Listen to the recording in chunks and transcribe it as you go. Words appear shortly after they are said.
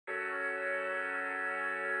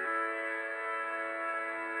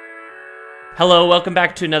Hello, welcome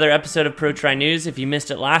back to another episode of Pro Tri News. If you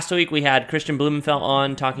missed it last week, we had Kristian Blumenfelt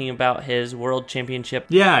on talking about his World Championship.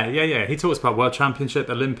 Yeah. He talks about World Championship,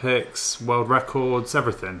 Olympics, world records,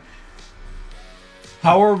 everything.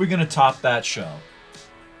 How are we going to top that show?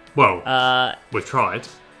 Well, we've tried.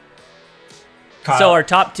 Kyle. So our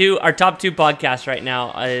top two podcasts right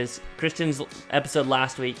now is Kristian's episode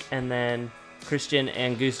last week, and then Kristian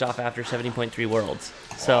and Gustav after 70.3 Worlds.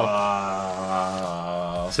 So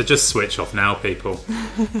just switch off now, people.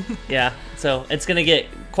 Yeah, so it's going to get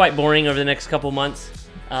quite boring over the next couple months,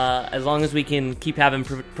 as long as we can keep having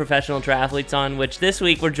professional triathletes on, which this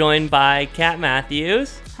week we're joined by Kat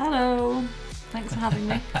Matthews. Hello. Thanks for having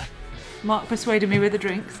me. Mark persuaded me with a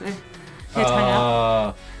drink, so here to hang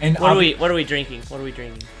out. And what are we drinking? What are we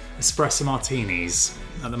drinking? Espresso martinis.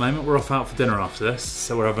 At the moment, we're off out for dinner after this,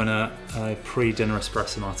 so we're having a pre-dinner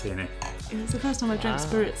espresso martini. It's the first time I've drank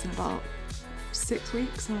spirits in about 6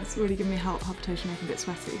 weeks, and it's really given me a palpitation, making a bit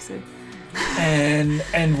sweaty. So.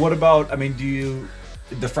 And what about? I mean,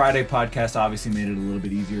 the Friday podcast obviously made it a little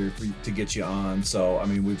bit easier to get you on. So I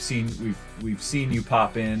mean, we've seen you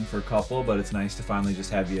pop in for a couple, but it's nice to finally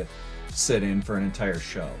just have you sit in for an entire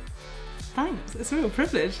show. Thanks, it's a real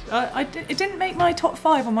privilege. It didn't make my top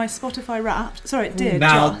 5 on my Spotify Wrapped. Sorry, it did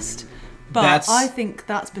but I think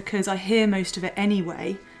that's because I hear most of it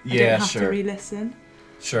anyway. I don't have to re-listen.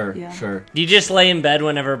 Sure. You just lay in bed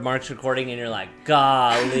whenever Mark's recording and you're like,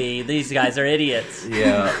 golly, these guys are idiots.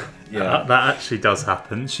 Yeah. That actually does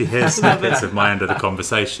happen. She hears snippets of my end of the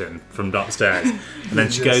conversation from upstairs, and then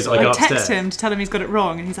she goes, I go upstairs. Text him to tell him he's got it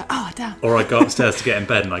wrong, and he's like, oh, damn. Or I go upstairs to get in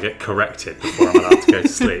bed and I get corrected before I'm allowed to go to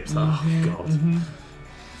sleep. So, God. Mm-hmm.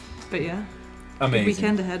 But yeah. Amazing. Big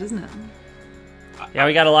weekend ahead, isn't it? Yeah,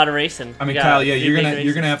 we got a lot of racing. I mean, Kyle,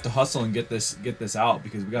 you're gonna have to hustle and get this out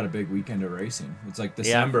because we got a big weekend of racing. It's like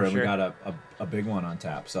December, and we got a big one on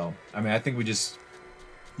tap. So, I mean, I think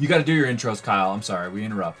you got to do your intros, Kyle. I'm sorry, we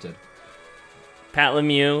interrupted. Pat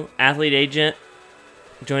Lemieux, athlete agent,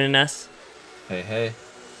 joining us. Hey.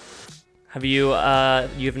 Have you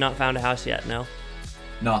have not found a house yet? No.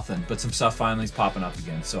 Nothing, but some stuff finally is popping up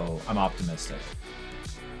again, so I'm optimistic.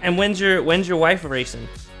 And when's your wife racing?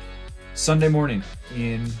 Sunday morning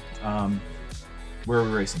in where are we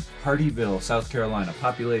racing? Hardyville, South Carolina.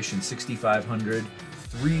 Population 6,500.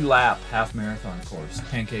 3-lap half marathon course,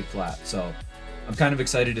 Pancake Flat. So I'm kind of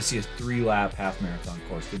excited to see a 3-lap half marathon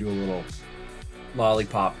course. They do a little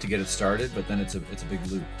lollipop to get it started, but then it's a big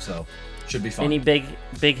loop, so should be fun. Any big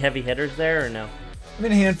heavy hitters there or no? I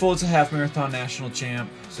mean, a handful. It's a half marathon national champ,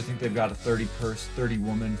 so I think they've got a 30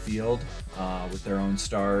 woman field with their own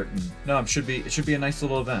start. And no, it should be a nice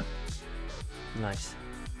little event. Nice,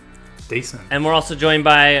 decent. And we're also joined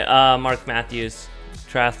by Mark Matthews,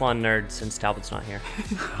 triathlon nerd, since Talbot's not here.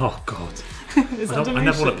 Oh God, I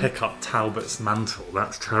never want to pick up Talbot's mantle.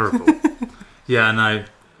 That's terrible. Yeah, no.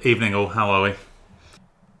 Evening all. How are we?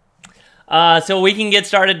 So we can get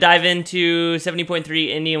started, dive into 70.3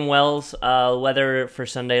 Indian Wells. Weather for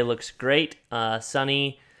Sunday looks great.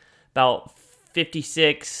 Sunny, about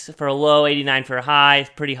 56 for a low, 89 for a high.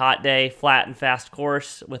 Pretty hot day, flat and fast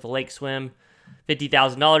course with a lake swim.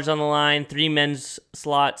 $50,000 on the line, 3 men's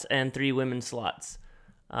slots and 3 women's slots.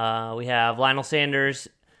 We have Lionel Sanders,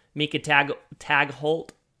 Mika Tagholt,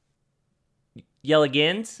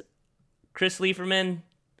 Yelligins, Chris Lieferman,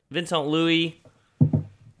 Vincent Louis.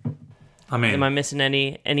 I mean, am I missing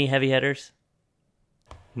any heavy hitters?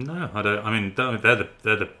 No, I don't. I mean,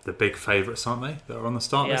 they're the big favourites, aren't they? That are on the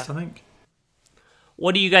start list, I think.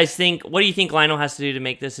 What do you guys think? What do you think Lionel has to do to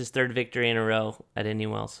make this his 3rd victory in a row at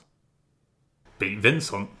Indian Wells? Beat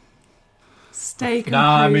Vincent. Stay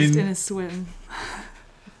composed in a swim.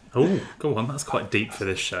 Oh, go on. That's quite deep for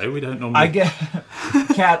this show. We don't normally...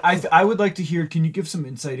 Kat, I would like to hear, can you give some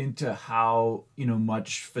insight into how,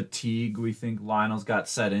 much fatigue we think Lionel's got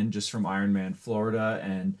set in just from Ironman Florida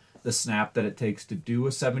and the snap that it takes to do a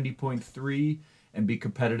 70.3 and be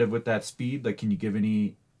competitive with that speed? Like, can you give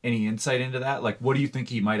any insight into that? Like, what do you think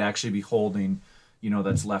he might actually be holding,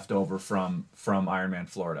 that's left over from Ironman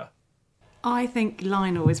Florida? I think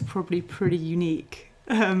Lionel is probably pretty unique.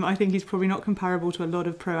 I think he's probably not comparable to a lot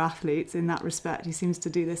of pro athletes in that respect. He seems to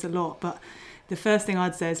do this a lot. But the first thing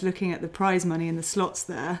I'd say is looking at the prize money and the slots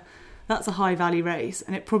there, that's a high value race.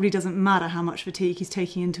 And it probably doesn't matter how much fatigue he's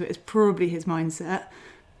taking into it. It's probably his mindset,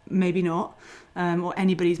 maybe not, or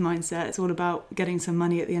anybody's mindset. It's all about getting some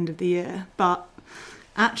money at the end of the year. But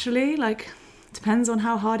actually, depends on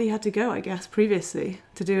how hard he had to go, I guess, previously.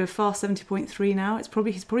 To do a fast 70.3 now, he's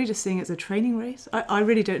probably just seeing it as a training race. I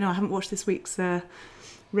really don't know. I haven't watched this week's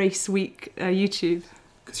race week YouTube.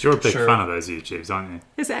 Because you're a big fan of those YouTubes, aren't you?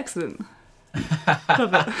 It's excellent.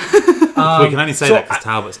 Love it. We can only say that because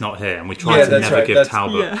Talbot's not here, and we try to never give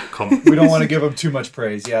Talbot compliment. We don't want to give him too much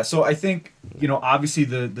praise. Yeah, so I think, obviously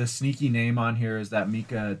the sneaky name on here is that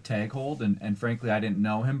Mika Taghold, and frankly, I didn't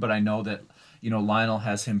know him, but I know that, Lionel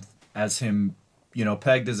has him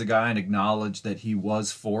pegged as a guy and acknowledged that he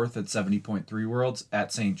was fourth at 70.3 Worlds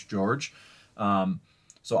at St. George.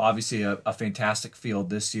 So obviously a fantastic field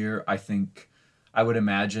this year. I would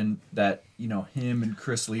imagine that, him and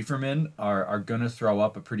Chris Lieferman are going to throw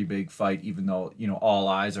up a pretty big fight, even though, all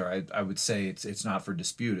eyes are, I would say it's not for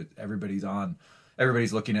dispute.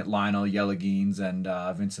 Everybody's looking at Lionel, Yelagines, and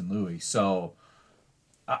Vincent Louis. So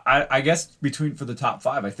I guess for the top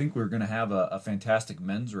five, I think we're going to have a fantastic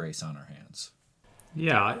men's race on our hands.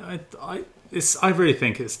 Yeah, I really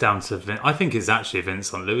think it's down to I think it's actually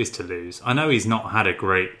Vincent Louis to lose. I know he's not had a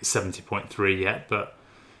great 70.3 yet, but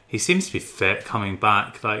he seems to be fit, coming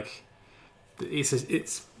back. Like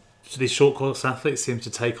it's these short course athletes seem to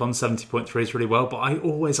take on 70.3s really well, but I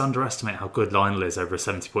always underestimate how good Lionel is over a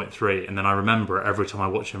 70.3, and then I remember it every time I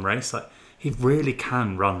watch him race. Like he really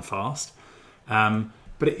can run fast.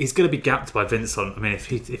 But he's going to be gapped by Vincent. I mean, if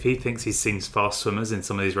he thinks he's seen fast swimmers in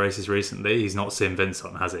some of these races recently, he's not seen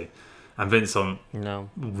Vincent, has he? And Vincent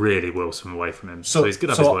really will swim away from him. So he's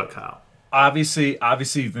going to have his work cut out. Obviously,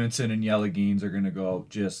 Vincent and Yelagines are going to go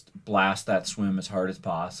just blast that swim as hard as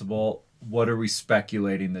possible. What are we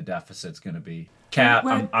speculating the deficit's going to be? Kat,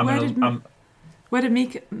 where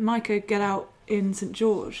did Micah get out in St.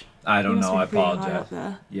 George? I don't know. I apologize.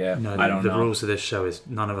 Yeah, no, I don't know. The rules of this show is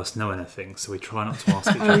none of us know anything, so we try not to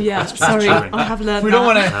ask each other. Oh yeah, sorry, I have learned. We don't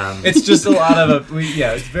want to. It's just a lot of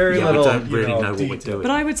it's very little. We don't really know what we're doing.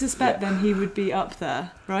 But I would suspect then he would be up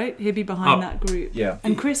there, right? He'd be behind that group. Yeah.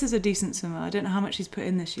 And Chris is a decent swimmer. I don't know how much he's put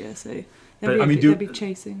in this year, so they'll be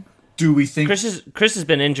chasing. Do we think Chris has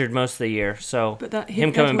been injured most of the year, so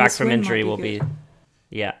him coming back from injury will be.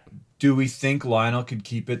 Yeah. Do we think Lionel could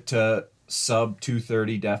keep it to sub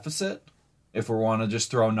 230 deficit? If we want to just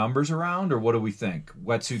throw numbers around, or what do we think?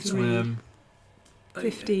 Wetsuit swim?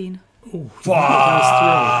 15. Ooh, See,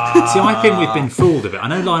 I think we've been fooled a bit. I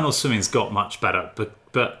know Lionel's swimming's got much better,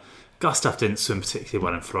 but Gustav didn't swim particularly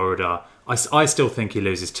well in Florida. I still think he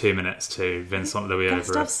loses 2 minutes to Vincent Louis over it.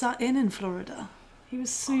 Gustav sat in Florida. He was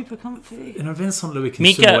super comfy. Vincent Louis can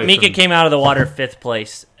swim away Mika came out of the water 5th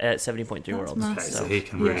place at 70.3 Worlds. Okay, so he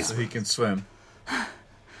can really So he can swim.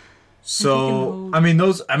 So,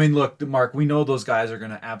 look, Mark, we know those guys are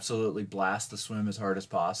going to absolutely blast the swim as hard as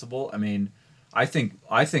possible. I mean, I think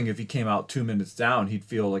if he came out 2 minutes down, he'd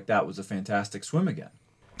feel like that was a fantastic swim again.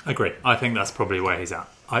 Agree. I think that's probably where he's at.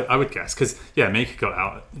 I would guess. Because, Mika got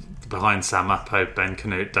out behind Sam Mappo, Ben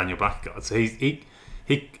Canute, Daniel Backegaard. So he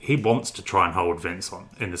wants to try and hold Vincent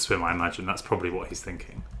in the swim, I imagine. That's probably what he's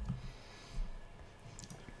thinking.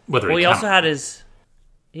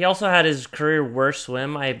 He also had his career worst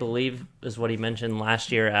swim, I believe, is what he mentioned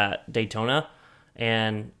last year at Daytona.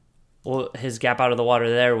 And his gap out of the water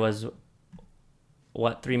there was,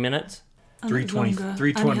 3 minutes?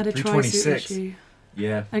 326.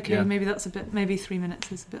 Yeah. Okay, yeah. maybe 3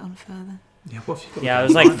 minutes is a bit unfair then. Yeah, what have you got? Yeah, it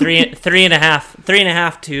was like three and a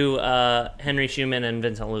half to Henry Schumann and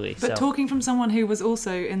Vincent Louis. But talking from someone who was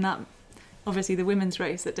also in that, obviously the women's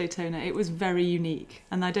race at Daytona, it was very unique,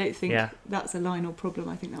 and I don't think that's a Lionel problem.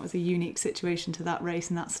 I think that was a unique situation to that race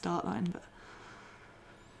and that start line. But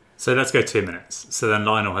so let's go 2 minutes. So then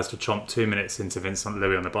Lionel has to chomp 2 minutes into Vincent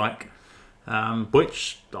Louis on the bike,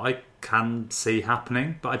 which I can see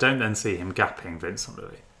happening, but I don't then see him gapping Vincent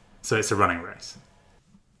Louis. So it's a running race.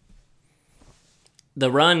 The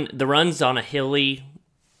run's on a hilly,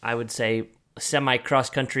 I would say,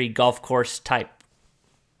 semi-cross-country golf course type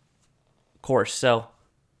course, so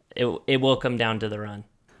it will come down to the run.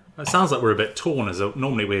 It sounds like we're a bit torn, as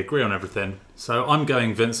normally we agree on everything. So I'm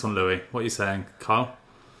going Vincent Louis. What are you saying, Kyle?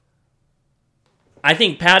 I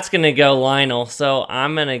think Pat's going to go Lionel, so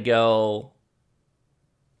I'm going to go...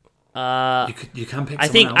 you can pick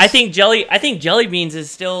someone else. I think Jelly Beans is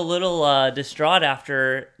still a little distraught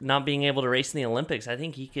after not being able to race in the Olympics. I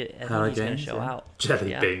think he's going to show out.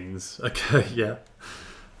 Jelly Beans. Okay, yeah.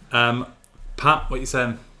 Pat, what are you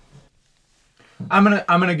saying? I'm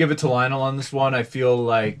gonna give it to Lionel on this one. I feel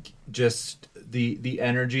like just the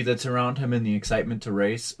energy that's around him and the excitement to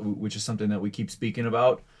race, which is something that we keep speaking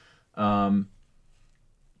about.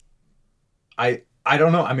 I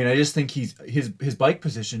don't know. I mean, I just think his bike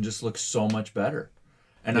position just looks so much better,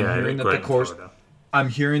 and I'm hearing that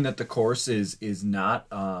the course is not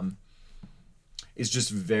is just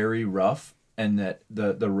very rough, and that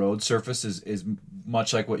the road surface is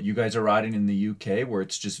much like what you guys are riding in the UK, where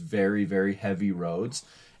it's just very, very heavy roads,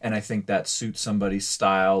 And I think that suits somebody's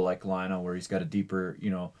style like Lionel, where he's got a deeper,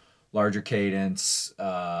 larger cadence,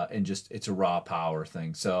 and just it's a raw power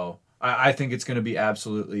thing. So I think it's going to be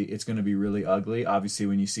it's going to be really ugly. Obviously,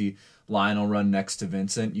 when you see Lionel run next to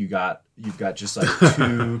Vincent, you've got just like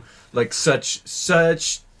two, like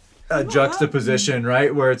such a juxtaposition,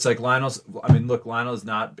 right? Where it's like Lionel's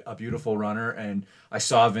not a beautiful runner, and I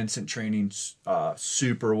saw Vincent training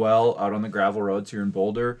super well out on the gravel roads here in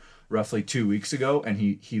Boulder roughly 2 weeks ago, and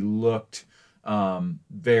he looked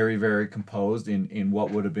very, very composed in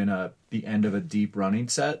what would have been the end of a deep running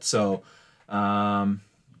set. So I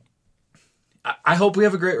hope we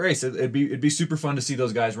have a great race. It'd be super fun to see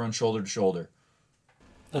those guys run shoulder to shoulder.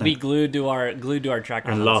 We'll be glued to our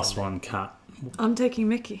trackers. And last one, Kat. I'm taking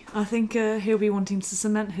Mickey. I think he'll be wanting to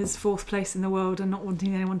cement his 4th place in the world and not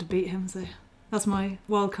wanting anyone to beat him. So that's my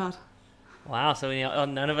wild card. Wow, so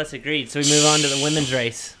none of us agreed. So we move on to the women's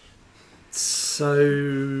race.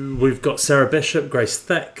 So we've got Sarah Bishop, Grace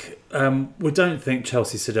Thek. We don't think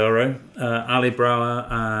Chelsea Sidoro, Ali Brower,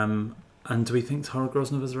 and do we think Tara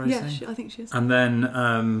Grosnova's racing? Yeah, I think she is. And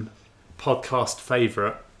then podcast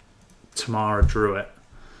favourite, Tamara Druitt.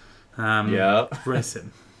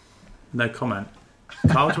 Racing. No comment.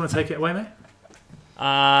 Carl, do you want to take it away, mate?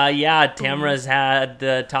 Tamara's had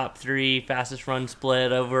the top 3 fastest run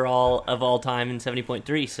split overall of all time in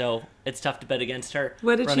 70.3, so it's tough to bet against her.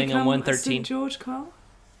 Where did running she come? On 113. St. George, Carl?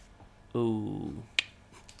 Ooh.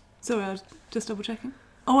 Sorry, I was just double checking.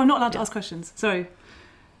 Oh, I'm not allowed to ask questions. Sorry.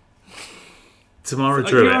 Tamara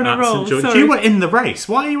Druitt at St. George. Sorry. You were in the race.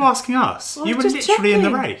 Why are you asking us? Well, you were literally in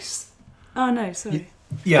the race. Oh, no, sorry.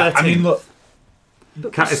 Yeah, 13. I mean, look.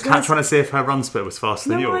 Is Kat trying to see if her run split was faster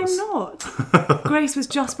than yours? No, I'm not. Grace was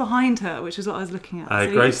just behind her, which is what I was looking at.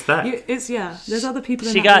 Grace Thek. There's other people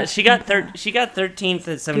in she that got 13th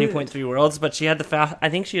at 70.3 Worlds, but she had I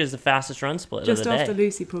think she was the fastest run split just of the day. after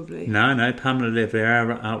Lucy, probably. No, Pamela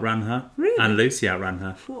Oliveira outran her. Really? And Lucy outran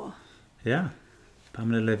her. Four. Yeah.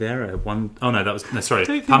 Pamela Oliveira won. Oh no, sorry.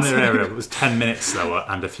 Don't think Pamela so. Oliveira was 10 minutes slower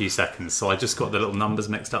and a few seconds. So I just got the little numbers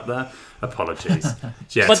mixed up there. Apologies.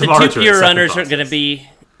 Yeah, but the Tamara two Druitt, pure second runners are fastest. going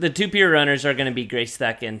to be Grace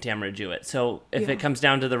Thek and Tamara Jewett. So if it comes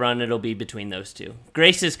down to the run, it'll be between those two.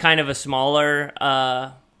 Grace is kind of a smaller.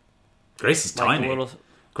 Grace is tiny.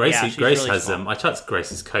 Grace really has small. I talked to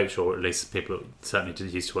Grace's coach, or at least people who certainly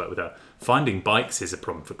used to work with her. Finding bikes is a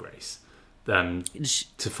problem for Grace.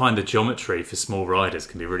 To find the geometry for small riders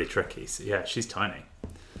can be really tricky. So yeah, she's tiny.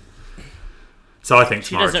 So I think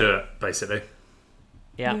Tamara Jewett, basically.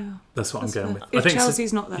 Yeah. That's what I'm going with. If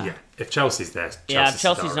Chelsea's not there. Yeah, if Chelsea's there. If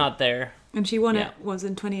Chelsea's not there. And she won it was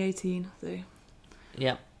in 2018. So.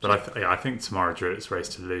 Yeah. But I think Tamara Druitt's race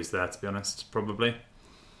to lose there, to be honest, probably.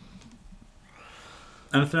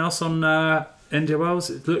 Anything else on India Wells?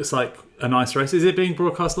 It looks like a nice race. Is it being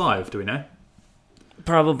broadcast live? Do we know?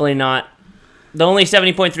 Probably not. The only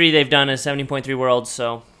 70.3 they've done is 70.3 Worlds,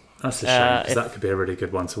 so... That's a shame, because that could be a really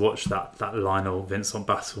good one to watch, that Lionel-Vincent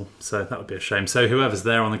battle. So that would be a shame. So whoever's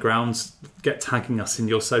there on the grounds, get tagging us in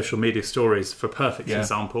your social media stories for perfect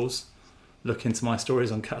examples. Look into my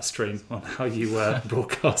stories on Catstream on how you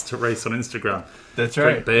broadcast a race on Instagram. That's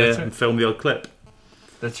right. Drink beer and film the odd clip.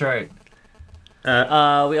 That's right.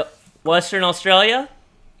 Western Australia?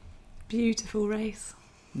 Beautiful race.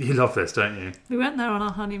 You love this, don't you? We went there on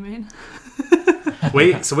our honeymoon.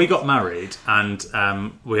 We got married and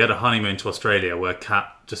we had a honeymoon to Australia where Kat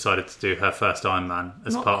decided to do her first Ironman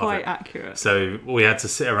as Not part of it. quite accurate. So we had to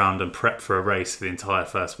sit around and prep for a race for the entire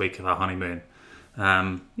first week of our honeymoon.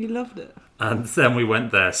 You loved it. And then we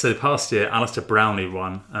went there. So the past year, Alistair Brownlee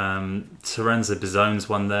won. Terenza Bizones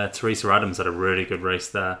won there. Teresa Adams had a really good race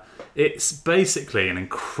there. It's basically an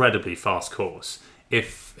incredibly fast course.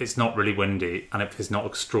 If it's not really windy and if it's not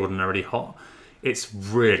extraordinarily hot, it's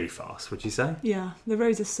really fast, would you say? Yeah, the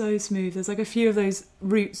roads are so smooth. There's like a few of those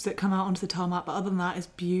routes that come out onto the tarmac, but other than that, it's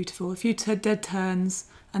beautiful. A few dead turns,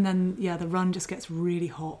 and then, the run just gets really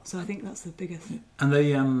hot. So I think that's the biggest thing. And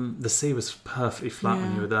the sea was perfectly flat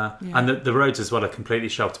when you were there. Yeah. And the roads as well are completely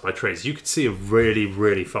sheltered by trees. You could see a really,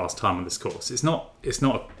 really fast time on this course. It's not a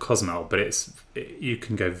Cosmel, but you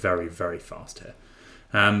can go very, very fast here.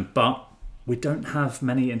 But we don't have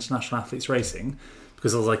many international athletes racing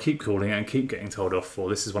because, as I keep calling it and keep getting told off for,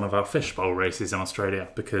 this is one of our fishbowl races in Australia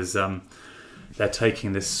because they're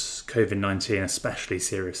taking this COVID-19 especially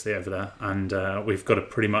seriously over there, and we've got a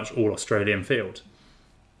pretty much all Australian field.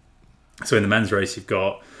 So in the men's race, you've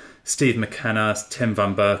got Steve McKenna, Tim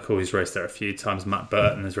Van Berkel, who's raced there a few times, Matt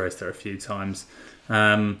Burton has raced there a few times.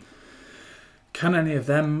 Can any of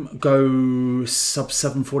them go sub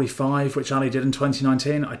 7:45, which Ali did in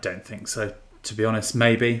 2019? I don't think so. To be honest,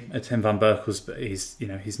 maybe a Tim Van Berkel's, but he's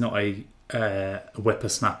not a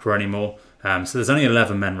whippersnapper anymore. So there's only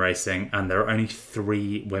 11 men racing, and there are only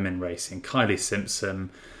 3 women racing. Kylie Simpson.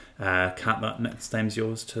 Kat, that next name's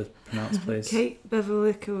yours to pronounce, please. Kate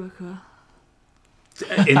Beverly-Kawaka.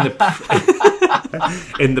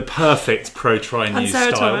 In the perfect pro try new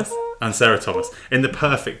Sarah style. Thomas. And Sarah Thomas. In the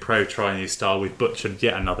perfect pro try new style, we've butchered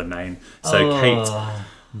yet another name. So Kate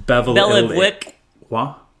Beverly.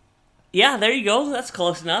 What? Yeah, there you go. That's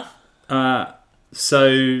close enough.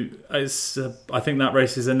 So it's, I think that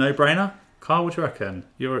race is a no-brainer. Carl, what do you reckon?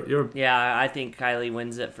 You're. Yeah, I think Kylie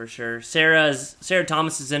wins it for sure. Sarah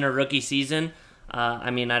Thomas is in her rookie season. I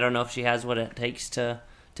don't know if she has what it takes to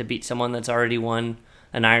beat someone that's already won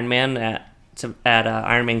an Ironman at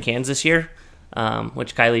Ironman Cairns this year,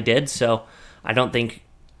 which Kylie did. So I don't think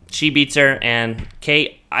she beats her. And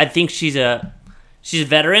Kate, I think she's a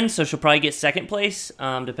veteran, so she'll probably get second place,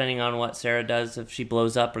 depending on what Sarah does, if she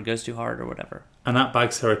blows up or goes too hard or whatever. And that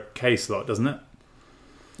bags her a K slot, doesn't it?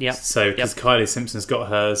 Yeah. So, because Kylie Simpson's got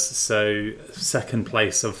hers, so second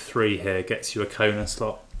place of 3 here gets you a Kona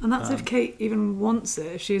slot. And that's if Kate even wants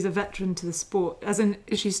it, if she's a veteran to the sport. As in,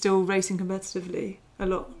 is she still racing competitively a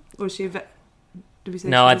lot? Or is she a vet? Did we say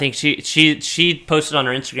no, I think she posted on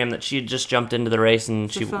her Instagram that she had just jumped into the race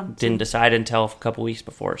and she didn't decide until a couple weeks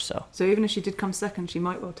before. So even if she did come second, she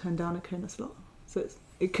might well turn down a Kona slot. So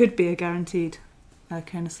it could be a guaranteed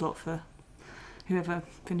Kona slot for whoever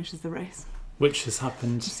finishes the race. Which has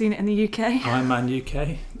happened. I've seen it in the UK. Ironman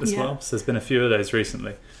UK as well. So there's been a few of those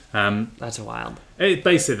recently. That's wild.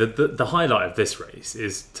 Basically, the highlight of this race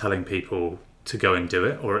is telling people to go and do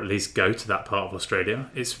it, or at least go to that part of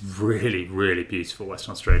Australia. It's really, really beautiful,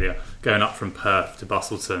 Western Australia. Going up from Perth to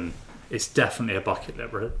Busselton, it's definitely a bucket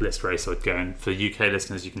list race I'd go in. For UK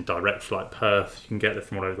listeners, you can direct flight Perth. You can get there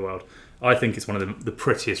from all over the world. I think it's one of the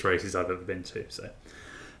prettiest races I've ever been to. So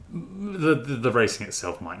the racing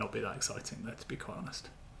itself might not be that exciting, though, to be quite honest.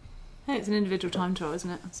 Hey, it's an individual time trial,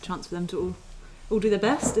 isn't it? It's a chance for them to all do their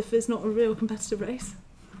best if it's not a real competitive race.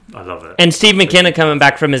 I love it. And Steve McKenna coming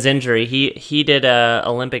back from his injury, he did a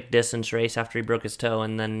Olympic distance race after he broke his toe,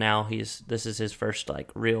 and then now this is his first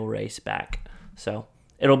real race back. So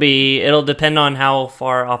it'll depend on how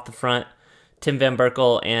far off the front Tim Van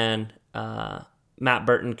Berkel and Matt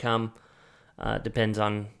Burton come. Depends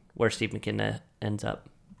on where Steve McKenna ends up.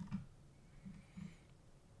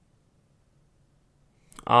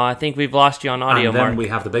 I think we've lost you on audio, and then Mark. We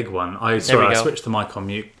have the big one. I switched the mic on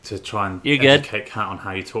mute to try and educate Kat on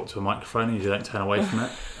how you talk to a microphone and you don't turn away from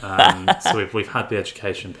it. So we've had the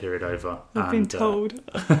education period over. I've been told.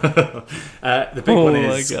 The big one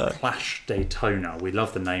is Clash Daytona. We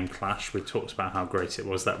love the name Clash. We talked about how great it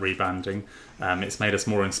was, that rebranding. It's made us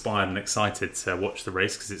more inspired and excited to watch the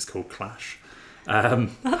race because it's called Clash.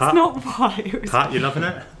 That's not why. Pat, you loving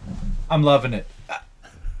it? I'm loving it.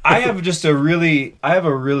 I have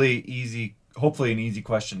a really easy, hopefully an easy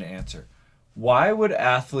question to answer. Why would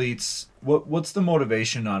athletes, what's the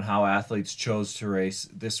motivation on how athletes chose to race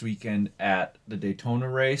this weekend at the Daytona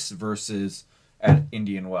race versus at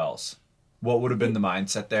Indian Wells? What would have been the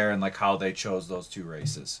mindset there and how they chose those 2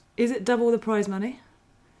 races? Is it double the prize money?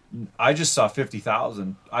 I just saw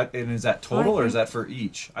 50,000. And is that total or is that for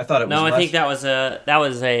each? I thought it was No, less. I think that was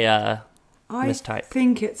a mistype. I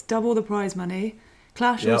think it's double the prize money.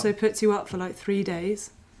 Clash also puts you up for 3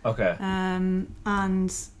 days. Okay.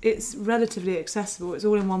 And it's relatively accessible. It's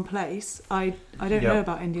all in one place. I don't know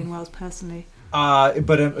about Indian Wells personally.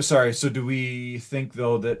 But sorry. So do we think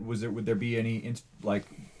though that would there be any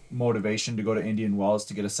motivation to go to Indian Wells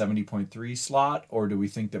to get a 70.3 slot, or do we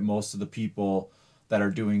think that most of the people that are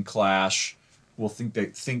doing Clash will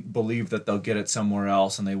believe that they'll get it somewhere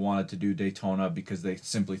else and they wanted to do Daytona because they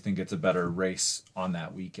simply think it's a better race on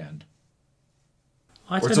that weekend?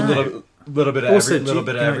 I don't know. know. Little bit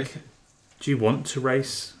of everything. Do you want to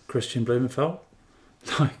race Kristian Blumenfelt?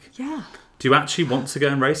 Yeah. Do you actually want to go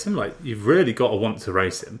and race him? You've really got to want to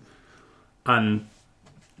race him. And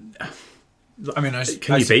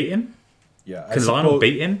can you beat him? Yeah. Can Lionel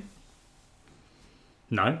beat him?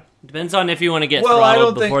 No. Depends on if you want to get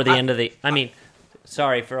throttled before the end of the...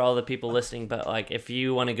 sorry for all the people listening, but if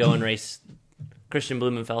you want to go and race Kristian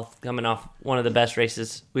Blumenfelt coming off one of the best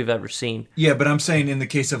races we've ever seen. Yeah, but I'm saying in the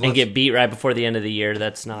case of... And get beat right before the end of the year,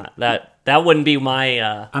 that's not... That wouldn't be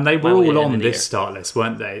my... and they were all on this start list,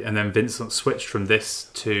 weren't they? And then Vincent switched from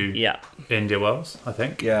this to India Wells, I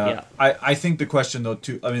think. Yeah. I think the question, though,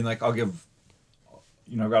 too... I'll give...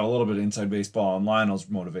 I've got a little bit of inside baseball on Lionel's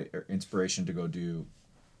inspiration to go do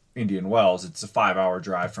Indian Wells. It's a 5-hour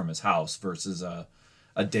drive from his house versus a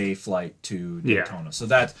day flight to Daytona. So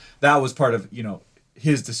that was part of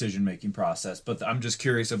his decision making process. But I'm just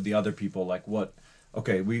curious of the other people, like what.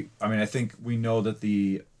 Okay, I think we know that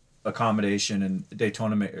the accommodation in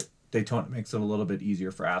Daytona makes it a little bit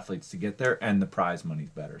easier for athletes to get there, and the prize money's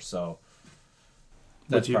better. So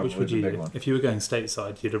that's which would the you big do? one. If you were going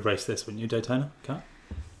stateside, you'd have raced this, wouldn't you, Daytona? Kat?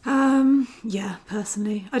 Yeah,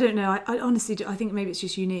 personally, I don't know. I honestly, I think maybe it's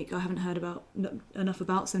just unique. I haven't heard enough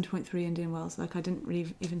about 70.3 Indian Wells. Like, I didn't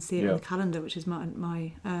really even see it on the calendar, which is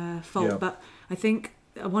my fault. Yeah. But I think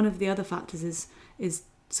one of the other factors is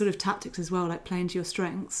sort of tactics as well, like playing to your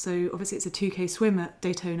strengths. So obviously it's a 2K swim at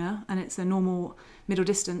Daytona, and it's a normal middle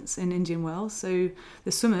distance in Indian Wells. So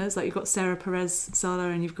the swimmers, like you've got Sarah Perez Sala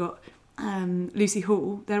and you've got Lucy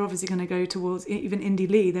Hall, they're obviously going to go towards, even Indy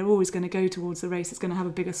Lee, they're always going to go towards the race. It's going to have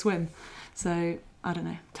a bigger swim. So I don't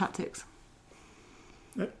know, tactics.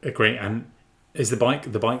 Agree. And is the bike's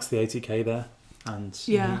the 80k there? And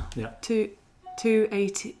yeah.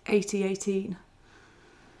 2:80:18.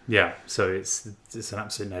 Yeah, so it's an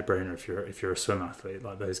absolute no-brainer if you're a swim athlete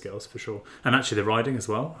like those girls, for sure. And actually the riding as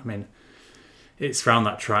well. I mean, it's around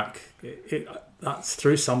that track. That's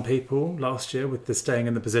through some people last year with the staying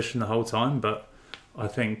in the position the whole time, but I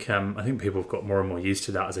think people have got more and more used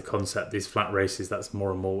to that as a concept. These flat races, that's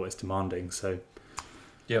more and more what it's demanding. So,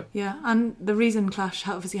 yep. Yeah, and the reason Clash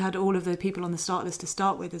obviously had all of the people on the start list to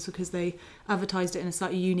start with is because they advertised it in a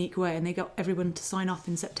slightly unique way, and they got everyone to sign up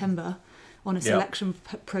in September on a selection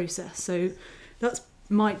process. So that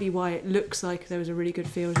might be why it looks like there was a really good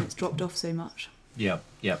field and it's dropped off so much. Yeah,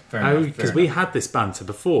 fair enough. Because we had this banter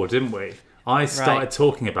before, didn't we? I started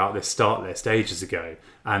talking about this start list ages ago,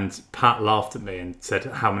 and Pat laughed at me and said,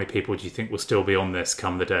 how many people do you think will still be on this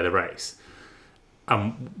come the day of the race?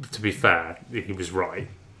 And to be fair, he was right.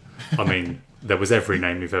 I mean, there was every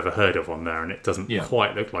name you've ever heard of on there, and it doesn't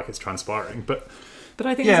quite look like it's transpiring. But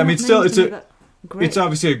I think it's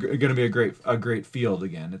obviously going to be a great field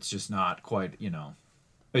again. It's just not quite,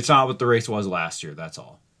 it's not what the race was last year. That's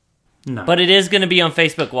all. No. But it is going to be on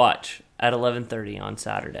Facebook Watch at 11:30 on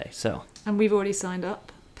Saturday. So. And we've already signed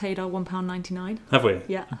up, paid our £1.99. Have we?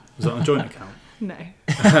 Yeah. Was that on a joint account? No.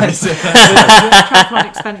 Track on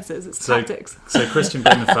expenses, it's tactics. So Kristian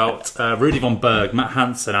Blumenfelt, Rudy von Berg, Matt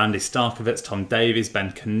Hansen, Andy Starkovitz, Tom Davies,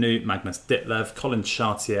 Ben Canute, Magnus Ditlev, Colin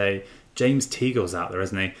Chartier, James Teagle's out there,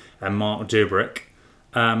 isn't he? And Mark Dubrick.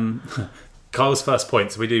 Kyle's first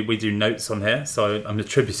point, so we do notes on here, so I'm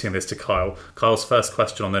attributing this to Kyle. Kyle's first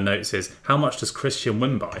question on the notes is, how much does Kristian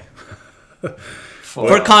win by?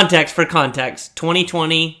 For context,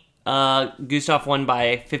 2020, Gustav won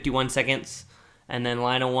by 51 seconds, and then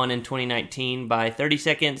Lionel won in 2019 by 30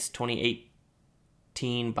 seconds,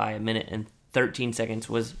 2018 by a minute and 13 seconds.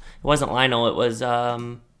 It wasn't Lionel, it was,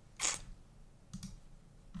 man.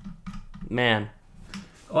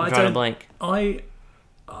 I'm drawing a blank. I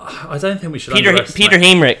don't think we should Peter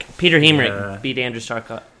Hemrick beat Andrew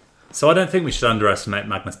Starkott. So I don't think we should underestimate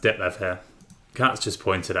Magnus Ditlev here. Kat's just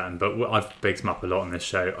pointed at him, but I've bigged him up a lot on this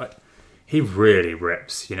show. He really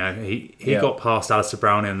rips, He got past Alistair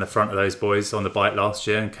Brownie in the front of those boys on the bike last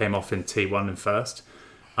year and came off in T1 and first.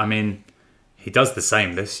 I mean, he does the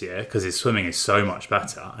same this year because his swimming is so much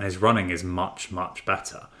better and his running is much, much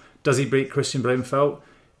better. Does he beat Kristian Blumenfelt?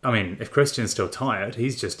 I mean, if Kristian's still tired, he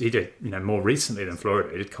did more recently than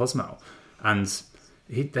Florida, he did Cosmo, and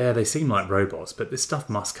they seem like robots, but this stuff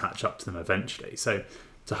must catch up to them eventually. So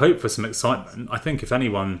to hope for some excitement, I think if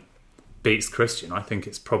anyone beats Kristian, I think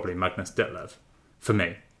it's probably Magnus Ditlev for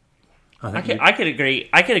me. I could agree.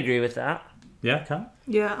 I could agree with that. Yeah, Kat?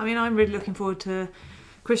 Yeah, I mean, I'm really looking forward to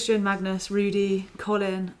Kristian, Magnus, Rudy,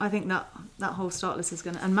 Colin. I think that whole start list is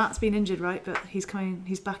and Matt's been injured, right? But he's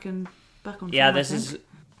back on. Yeah, this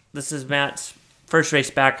is Matt's first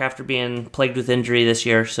race back after being plagued with injury this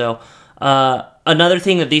year. So another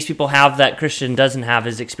thing that these people have that Kristian doesn't have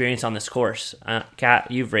is experience on this course.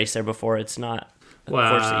 Kat, you've raced there before. It's not a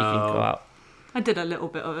course that you can go out. I did a little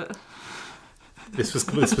bit of it. This was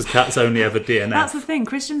Kat's only ever DNF. That's the thing.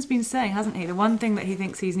 Kristian's been saying, hasn't he? The one thing that he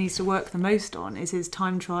thinks he needs to work the most on is his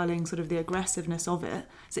time trialling, sort of the aggressiveness of it.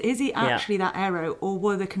 So is he actually that aero, or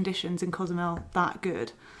were the conditions in Cozumel that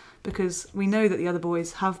good? Because we know that the other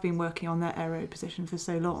boys have been working on their aero position for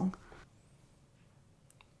so long.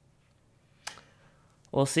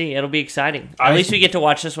 We'll see. It'll be exciting. At least we get to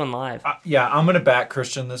watch this one live. I'm going to back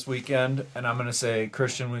Kristian this weekend, and I'm going to say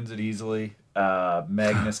Kristian wins it easily.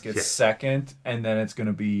 Magnus gets second, and then it's going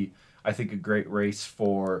to be, I think, a great race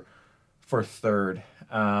for third.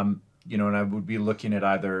 And I would be looking at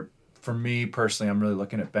either, for me personally, I'm really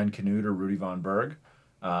looking at Ben Canute or Rudy von Berg.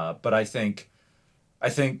 But I think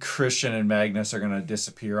Kristian and Magnus are going to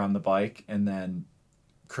disappear on the bike, and then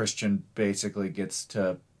Kristian basically gets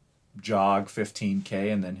to jog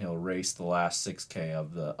 15K and then he'll race the last 6K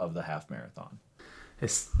of the half marathon.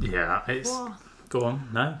 It's Wow. go on.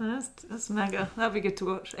 No, That's mega. That'd be good to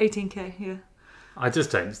watch. 18K, yeah. I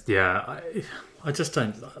just don't. Yeah, I just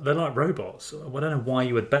don't. They're like robots. I don't know why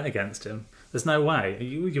you would bet against him. There's no way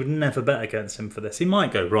you would never bet against him for this. He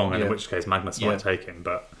might go wrong, and in which case Magnus might take him.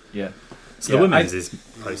 But so the women's is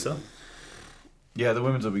closer. Yeah, the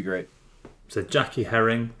women's will be great. So Jackie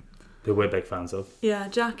Herring, who we're big fans of. Yeah,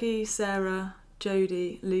 Jackie, Sarah,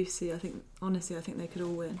 Jodie, Lucy. I think they could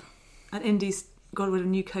all win. And Indy's got with a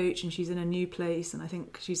new coach, and she's in a new place, and I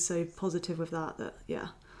think she's so positive with that.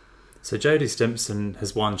 So Jodie Stimpson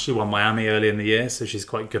has won. She won Miami early in the year, so she's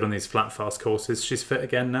quite good on these flat, fast courses. She's fit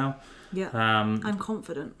again now. Yeah, I'm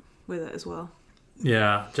confident with it as well.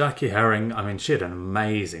 Yeah, Jackie Herring, I mean, she had an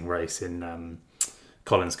amazing race in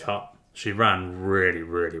Collins Cup. She ran really,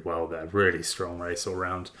 really well there. Really strong race all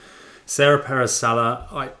round. Sarah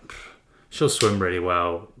Perez-Sala, she'll swim really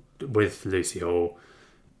well with Lucy Hall.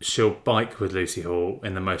 She'll bike with Lucy Hall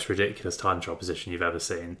in the most ridiculous time trial position you've ever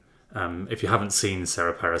seen. If you haven't seen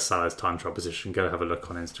Sarah Perez-Sala's time trial position, go have a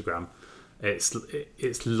look on Instagram.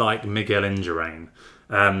 It's like Miguel Indurain.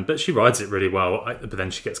 But she rides it really well, but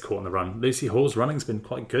then she gets caught on the run. Lucy Hall's running's been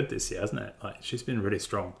quite good this year, hasn't it? She's been really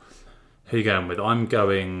strong. Who are you going with? I'm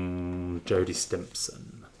going Jodie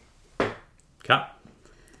Stimpson. Kat?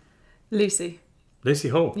 Lucy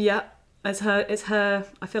Hall. Yeah, it's her.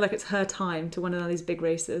 I feel like it's her time to win one of these big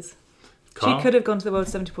races. Carl? She could have gone to the World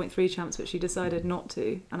 70.3 champs, but she decided not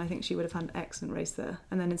to, and I think she would have had an excellent race there.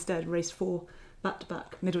 And then instead raced 4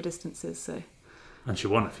 back-to-back middle distances. So, and she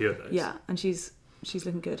won a few of those. Yeah, and she's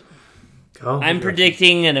looking good. Carl, I'm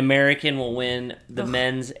predicting an American will win the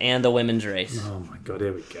men's and the women's race. Oh my god,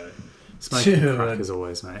 here we go. Smoking crack as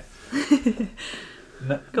always, mate.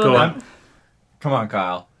 Go on. Come on,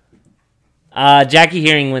 Kyle. Jackie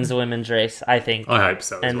Herring wins the women's race, I think. I hope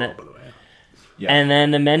so as well, by the way. Yeah. And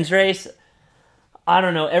then the men's race, I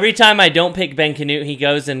don't know. Every time I don't pick Ben Canute, he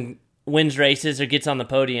goes and wins races or gets on the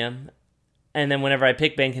podium. And then whenever I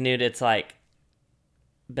pick Ben Canute, it's like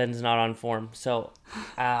Ben's not on form. So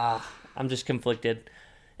I'm just conflicted.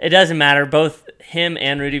 It doesn't matter. Both him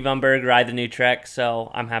and Rudy Von Berg ride the new Trek, so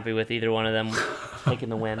I'm happy with either one of them taking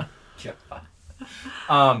the win.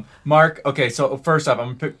 Mark, okay, so first up,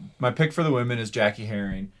 my pick for the women is Jackie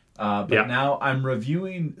Herring. Now I'm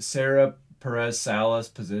reviewing Sarah Perez-Sala's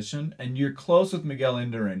position, and you're close with Miguel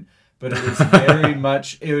Indurain, but it is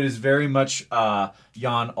very much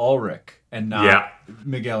Jan Ulrich and not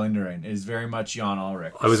Miguel Indurain. It is very much Jan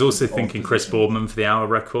Ulrich. I was also thinking Chris Boardman for the hour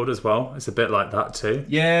record as well. It's a bit like that too.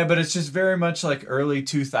 Yeah, but it's just very much like early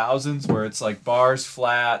 2000s where it's like bars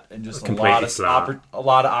flat and just a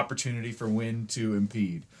lot of opportunity for wind to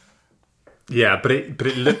impede. Yeah, but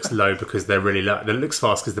it looks low because they're really low. It looks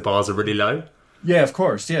fast because the bars are really low. Yeah, of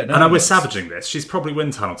course. Yeah, and we're savaging this. She's probably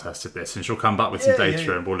wind tunnel tested this, and she'll come back with some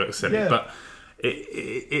data and we'll look silly. Yeah. But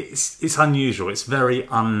it's unusual. It's very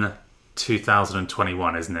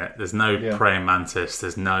 2021, isn't it? There's no praying mantis.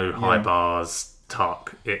 There's no high bars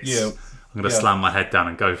tuck. I'm going to slam my head down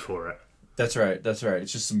and go for it. That's right.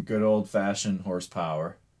 It's just some good old fashioned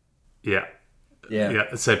horsepower. Yeah.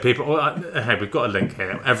 So people, hey, we've got a link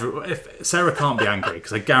here. If Sarah can't be angry,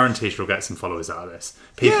 because I guarantee she'll get some followers out of this.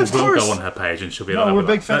 People will go on her page and she'll be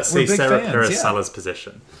like, "Let's see Sarah Perez-Sala's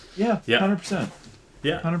position." Yeah, 100%.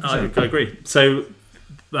 Yeah, 100%. I agree. So,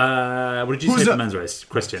 what did you say for the men's race,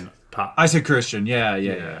 Kristian? Pat? I said Kristian.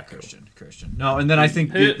 Yeah. Cool. Christian. No, and then I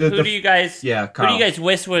think who do you guys? Yeah, Kyle. Who do you guys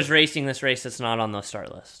wish was racing this race that's not on the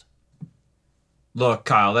start list? Look,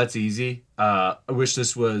 Kyle, that's easy. I wish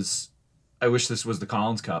this was the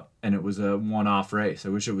Collins Cup and it was a one-off race. I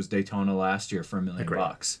wish it was Daytona last year for $1 million.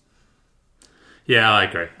 Yeah, I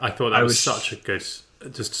agree. I thought that was such a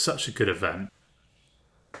good event.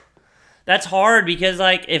 That's hard because,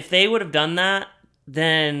 like, if they would have done that,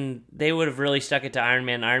 then they would have really stuck it to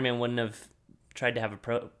Ironman. Ironman wouldn't have tried to have a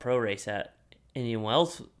pro race at Indian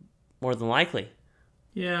Wells, more than likely.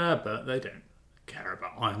 Yeah, but they don't care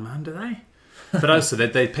about Ironman, do they? But also,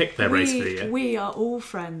 they picked their race for the year. We are all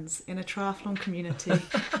friends in a triathlon community,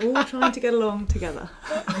 all trying to get along together.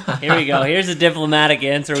 Here we go. Here's a diplomatic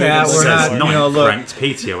answer. Cat, we're not ranked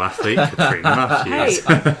PTO athlete, Katrina Matthews.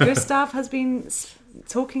 Hey, Gustav has been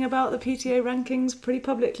talking about the PTA rankings pretty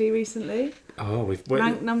publicly recently. Oh, we've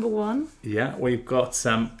ranked number 1. Yeah, we've got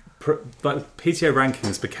but PTO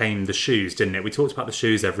rankings became the shoes, didn't it? We talked about the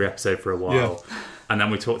shoes every episode for a while. Yeah. And then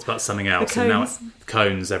we talked about something else, and now it's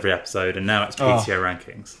cones every episode, and now it's PTO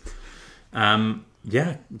rankings.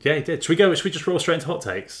 Yeah, you did. Should we just roll straight into hot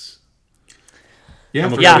takes?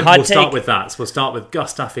 We'll start with that. So we'll start with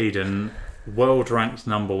Gustav Eden world ranked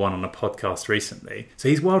number 1 on a podcast recently. So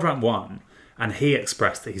he's world ranked 1, and he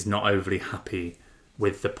expressed that he's not overly happy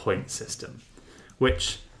with the point system,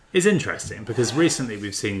 which is interesting because recently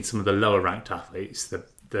we've seen some of the lower ranked athletes, the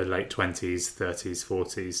late 20s, 30s,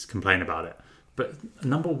 40s, complain about it. But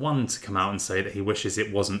number 1 to come out and say that he wishes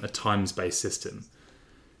it wasn't a times-based system.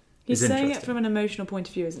 He's saying it from an emotional point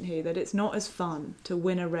of view, isn't he? That it's not as fun to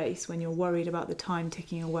win a race when you're worried about the time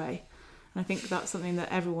ticking away. And I think that's something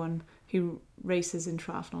that everyone who races in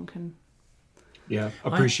triathlon can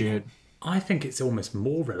appreciate. I think it's almost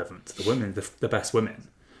more relevant to the women, the best women.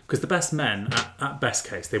 Because the best men, at best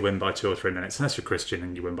case, they win by 2 or 3 minutes. Unless you're Kristian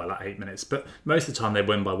and you win by like 8 minutes. But most of the time they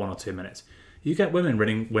win by 1 or 2 minutes. You get women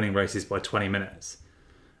winning races by 20 minutes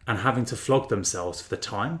and having to flog themselves for the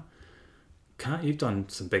time. You've done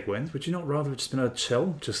some big wins. Would you not rather have just been able to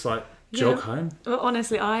chill, just like jog home? Well,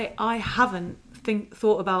 honestly, I haven't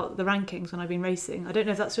thought about the rankings when I've been racing. I don't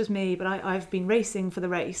know if that's just me, but I've been racing for the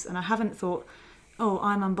race and I haven't thought, oh,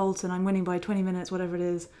 I'm Bolton, I'm winning by 20 minutes, whatever it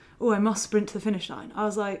is. Oh, I must sprint to the finish line. I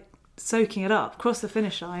was like soaking it up, cross the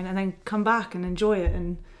finish line and then come back and enjoy it.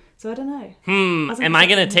 And so I don't know. Am I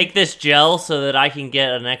going to take this gel so that I can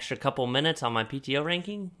get an extra couple minutes on my PTO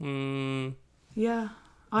ranking? Yeah.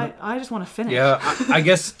 I just want to finish. Yeah, I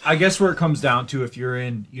guess where it comes down to, if you're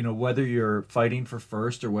in, whether you're fighting for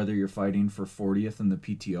first or whether you're fighting for 40th in the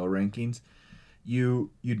PTO rankings, you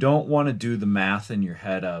don't want to do the math in your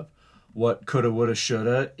head of what coulda, woulda,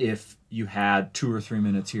 shoulda if you had 2 or 3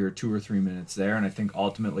 minutes here, 2 or 3 minutes there. And I think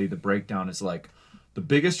ultimately the breakdown is like the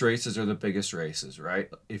biggest races are the biggest races, right?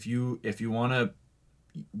 If you win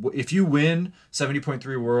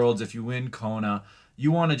 70.3 Worlds, if you win Kona,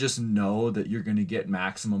 you want to just know that you're going to get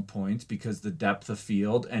maximum points because the depth of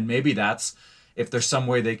field, and maybe that's if there's some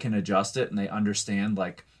way they can adjust it and they understand,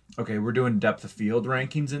 like, okay, we're doing depth of field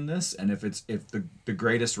rankings in this, and if the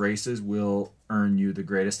greatest races will earn you the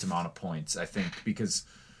greatest amount of points, I think, because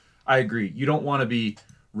I agree, you don't want to be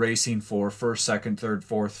racing for first, second, third,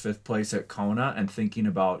 fourth, fifth place at Kona and thinking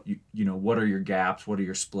about what are your gaps, what are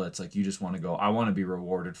your splits. Like, you just want to go, I want to be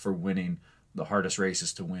rewarded for winning the hardest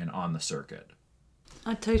races to win on the circuit.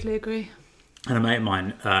 I totally agree. And a mate of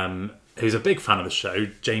mine, who's a big fan of the show,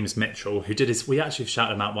 James Mitchell, we actually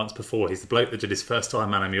shouted him out once before. He's the bloke that did his first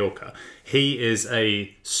Ironman in Mallorca. He is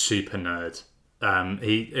a super nerd.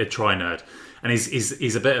 A tri nerd. And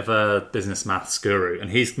he's a bit of a business maths guru. And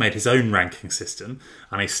he's made his own ranking system.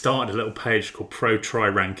 And he started a little page called Pro Tri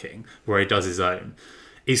Ranking, where he does his own.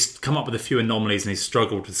 He's come up with a few anomalies and he's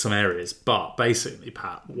struggled with some areas. But basically,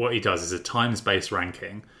 Pat, what he does is a times-based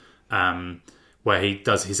ranking, where he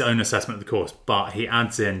does his own assessment of the course, but he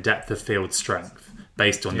adds in depth of field strength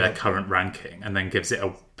based on their current ranking and then gives it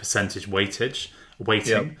a percentage weighting.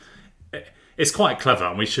 Yep. It's quite clever,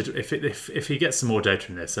 and we should, if he gets some more data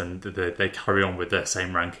in this and they carry on with their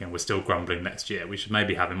same ranking and we're still grumbling next year, we should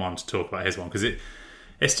maybe have him on to talk about his one, because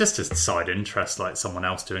it's just a side interest, like someone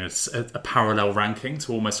else doing a parallel ranking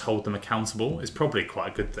to almost hold them accountable is probably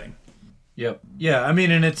quite a good thing. Yep. Yeah,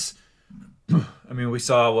 we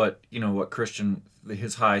saw what Kristian,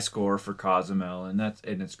 his high score for Cozumel, and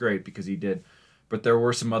it's great because he did. But there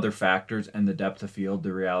were some other factors, and the depth of field,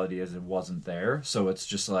 the reality is it wasn't there. So it's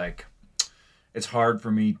just like, it's hard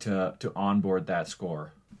for me to onboard that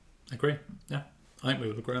score. Agree. Yeah, I think we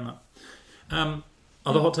would agree on that.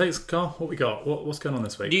 Other hot takes, Carl? What we got? What's going on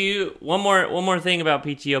this week? One more thing about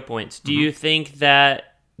PTO points. Do you think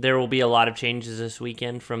that there will be a lot of changes this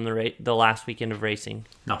weekend from the last weekend of racing?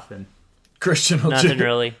 Nothing. Kristian will Nothing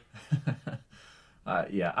really.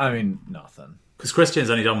 Nothing. Because Kristian's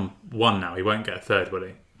only done one now. He won't get a third, will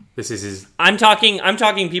he? This is his. I'm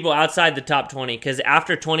talking people outside the top 20, because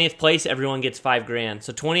after 20th place, everyone gets $5,000.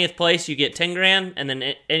 So 20th place, you get $10,000, and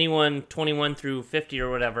then anyone 21 through 50 or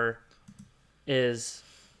whatever is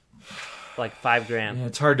like $5,000. Yeah,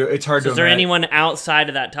 it's hard to. So is there anyone outside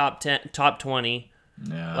of that top 20?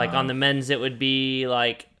 No. Like on the men's, it would be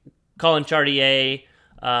like Colin Chartier,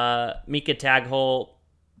 Mika Tagholt.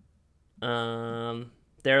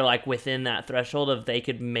 They're like within that threshold of they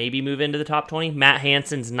could maybe move into the top 20. Matt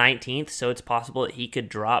Hansen's 19th, so it's possible that he could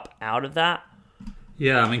drop out of that.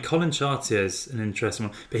 Yeah, Colin Chartier's an interesting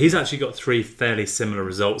one, but he's actually got 3 fairly similar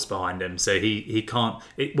results behind him, so he can't.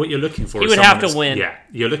 What you're looking for, he is would have to win. Yeah,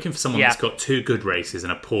 you're looking for someone that's got 2 good races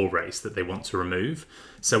and a poor race that they want to remove.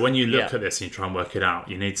 So when you look at this and you try and work it out,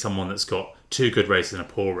 you need someone that's got 2 good races and a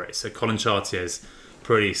poor race. So Colin Chartier's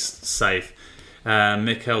pretty safe.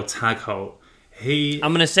 Mikkel Tagholt.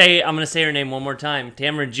 I'm gonna say her name one more time.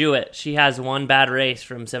 Tamara Jewett. She has one bad race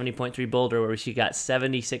from 70.3 Boulder where she got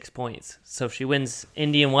 76 points. So if she wins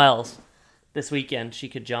Indian Wells this weekend, she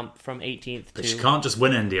could jump from 18th to. But she can't just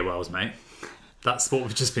win India Wells, mate. That's what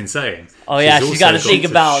we've just been saying. Oh yeah, she's got to also think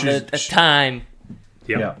got- about the time.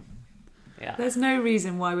 Yeah. Yeah. There's no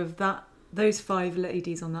reason why with those 5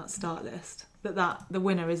 ladies on that start list that the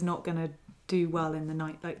winner is not going to do well in the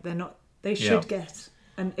night. Like they're not. They should get.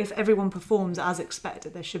 And if everyone performs as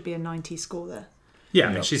expected, there should be a 90 score there. Yeah,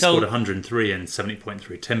 I mean, she scored 103 and 70.3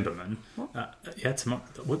 Timberman. What? Yeah, tomorrow.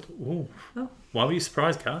 What? Ooh. Oh. Why were you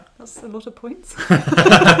surprised, Kat? That's a lot of points.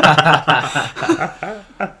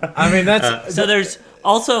 I mean, that's So there's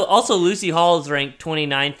also Lucy Hall is ranked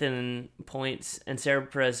 29th in points, and Sarah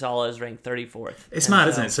Perez-Sala is ranked 34th. It's mad,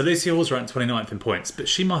 isn't it? So Lucy Hall's ranked 29th in points, but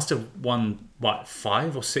she must have won,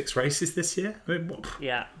 5 or 6 races this year? I mean,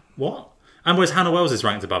 Yeah. what? And whereas Hannah Wells is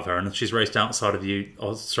ranked above her, and she's raced outside of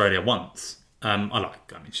Australia once. I mean,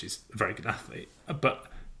 she's a very good athlete. But,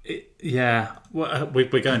 we're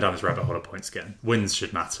going down this rabbit hole of points again. Wins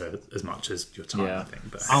should matter as much as your time, I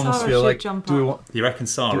think. But I almost Sarah feel should like jump do we up. want, you reckon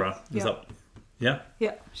Sarah is Yeah. up? Yeah?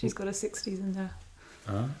 Yeah, she's got a 60s in there.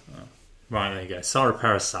 Right, there you go. Sarah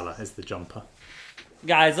Perez-Sala is the jumper.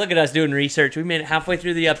 Guys, look at us doing research. We made it halfway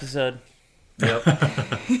through the episode. Yep.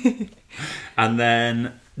 And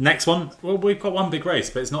then next one, well, we've got one big race,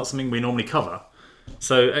 but it's not something we normally cover.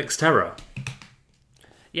 So Xterra.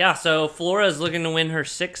 Yeah, so Flora is looking to win her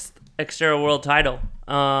 6th Xterra World title.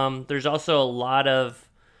 There's also a lot of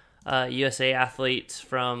USA athletes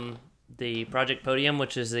from the Project Podium,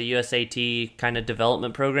 which is the USAT kind of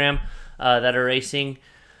development program, that are racing.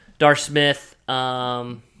 Dar Smith,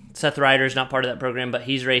 Seth Ryder's not part of that program, but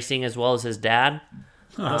he's racing as well as his dad.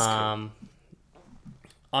 Oh, that's cool.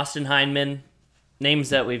 Austin Heineman, names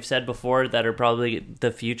that we've said before that are probably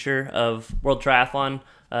the future of World Triathlon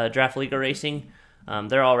Draft Liga racing.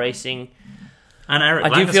 They're all racing. And Eric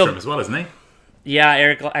Lagerstrom as well, isn't he? Yeah,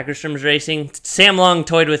 Eric Eckerstrom's racing. Sam Long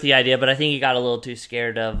toyed with the idea, but I think he got a little too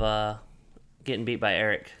scared of getting beat by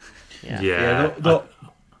Eric. Yeah.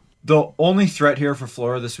 The only threat here for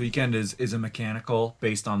Flora this weekend is a mechanical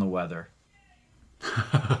based on the weather.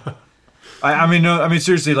 I mean,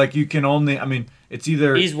 seriously, like you can only. I mean, it's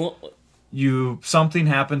either something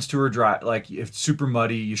happens to her drive, like if it's super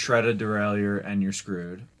muddy, you shred a derailleur and you're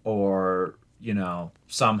screwed, or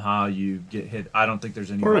somehow you get hit. I don't think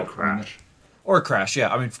there's any Or a hope in crash. it. Or a crash,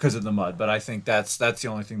 yeah. I mean, because of the mud, but I think that's the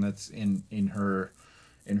only thing that's in her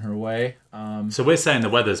way. So we're saying the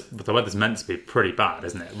weather's meant to be pretty bad,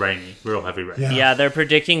 isn't it? Rainy, real heavy rain. Yeah, they're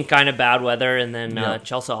predicting kind of bad weather, and then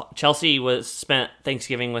Chelsea spent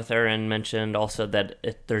Thanksgiving with her and mentioned also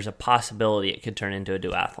that there's a possibility it could turn into a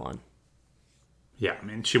duathlon. Yeah, I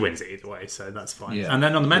mean, she wins it either way, so that's fine. Yeah. And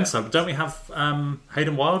then on the men's side, don't we have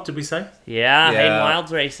Hayden Wild, did we say? Yeah, Yeah. Hayden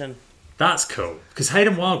Wild's racing. That's cool. Because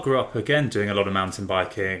Hayden Wild grew up, again, doing a lot of mountain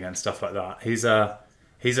biking and stuff like that. He's a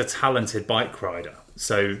talented bike rider.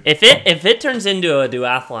 So If it turns into a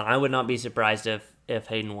duathlon, I would not be surprised if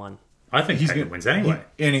Hayden won. I think Hayden wins anyway.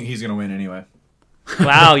 He's going to win anyway.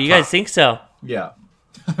 Wow, you guys think so? Yeah.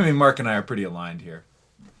 I mean, Mark and I are pretty aligned here.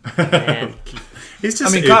 Man. He's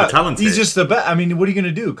just I mean, uber Kyle, talented. he's just the best. I mean, what are you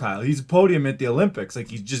going to do, Kyle? He's a podium at the Olympics. Like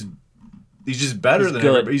he's just better than good.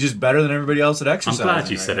 everybody. He's just better than everybody else at I'm exercise. glad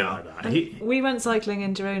you said it like that. We went cycling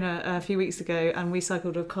in Girona a few weeks ago, and we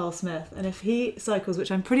cycled with Carl Smith. And if he cycles,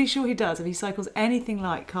 which I'm pretty sure he does, if he cycles anything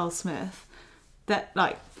like Carl Smith,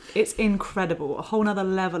 it's incredible. A whole nother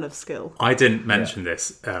level of skill. I didn't mention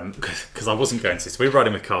this because I wasn't going to. So we were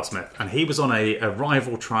riding with Carl Smith, and he was on a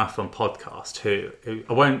rival triathlon podcast. Who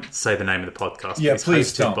I won't say the name of the podcast. Yeah, but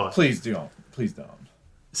please hosted don't. by- Please don't.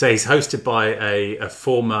 So he's hosted by a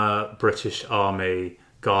former British Army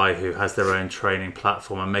guy who has their own training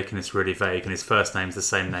platform. I'm making this really vague, and his first name's the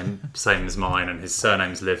same as mine, and his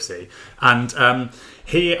surname's Livesey. And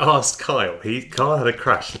he asked Kyle. Kyle had a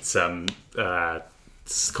crash at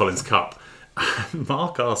Collins Cup. And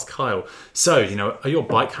Mark asked Kyle, so are your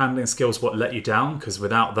bike handling skills what let you down? Because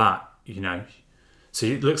without that, so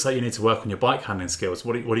it looks like you need to work on your bike handling skills.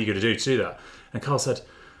 What are you going to do that? And Kyle said,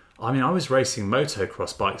 I mean, I was racing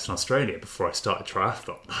motocross bikes in Australia before I started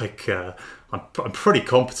triathlon. I'm pretty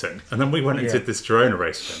competent. And then we went and did this Girona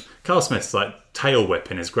race with him. Carl Smith's tail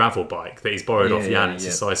whipping his gravel bike that he's borrowed off Jan. It's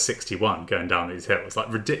a size 61 going down these hills.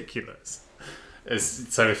 Ridiculous.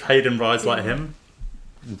 So if Hayden rides like him,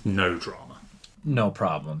 no drama. No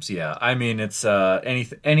problems. Yeah, I mean it's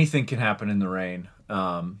anything can happen in the rain.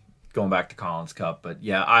 Going back to Collins Cup, but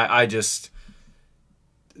yeah, I just.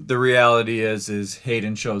 The reality is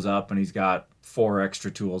Hayden shows up and he's got 4 extra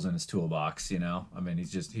tools in his toolbox. I mean, he's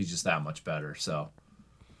just that much better. So,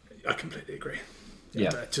 I completely agree. Yeah,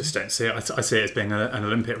 I just don't see it. I see it as being an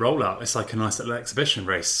Olympic rollout. It's like a nice little exhibition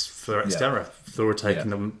race for Xterra. Flora taking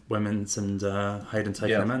the women's and Hayden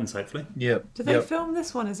taking the men's, hopefully. Yep. Do they film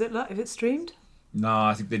this one? Is it if it's streamed? No,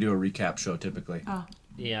 I think they do a recap show typically. Oh.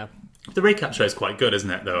 Yeah. The recap show is quite good, isn't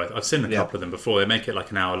it, though? I've seen a couple of them before. They make it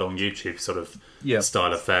like an hour-long YouTube sort of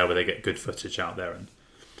style affair where they get good footage out there.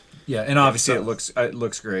 And obviously it looks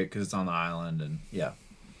great because it's on the island, and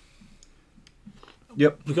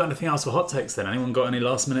Yep. We got anything else for hot takes then? Anyone got any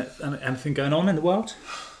last-minute anything going on in the world?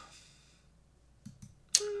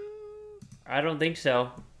 I don't think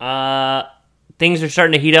so. Things are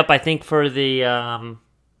starting to heat up, I think, for the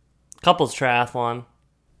couples triathlon.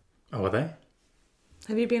 Oh, are they?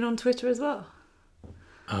 Have you been on Twitter as well?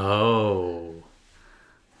 Oh.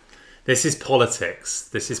 This is politics.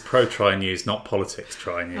 This is pro-tri news, not politics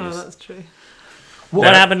tri news. Oh, that's true.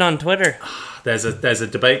 What happened on Twitter? There's a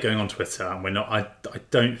debate going on Twitter, and we're not. I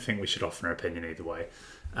don't think we should offer an opinion either way.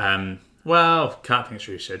 Well, Kat thinks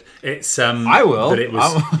we should. It's I will. But it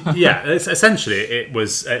was It's essentially it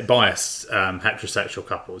was biased heterosexual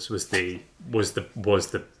couples was the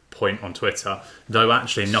point on Twitter. Though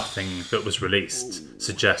actually nothing that was released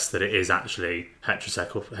suggests that it is actually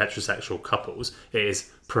heterosexual couples. It is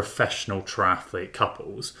professional triathlete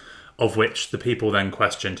couples, of which the people then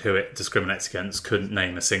questioned who it discriminates against couldn't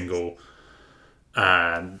name a single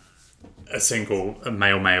male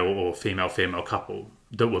or female couple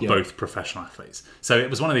that were both professional athletes. So it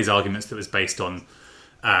was one of these arguments that was based on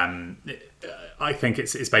I think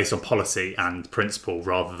it's based on policy and principle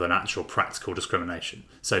rather than actual practical discrimination.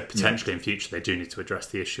 So potentially in future they do need to address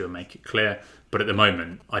the issue and make it clear. But at the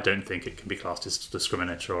moment, I don't think it can be classed as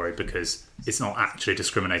discriminatory because it's not actually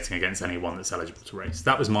discriminating against anyone that's eligible to race.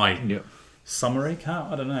 That was my summary, Kat.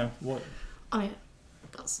 I don't know what.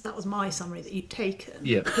 That was my summary that you'd taken.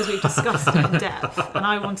 Yeah. Because we discussed it in depth, and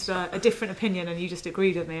I wanted a different opinion, and you just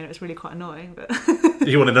agreed with me, and it was really quite annoying. But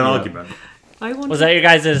you wanted an argument. I wanted. Was that your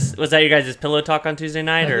guys' pillow talk on Tuesday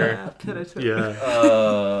night, or Pillow talk.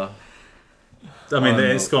 Yeah. I mean,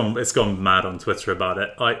 it's gone mad on Twitter about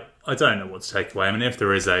it. I don't know what to take away. I mean, if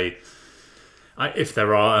there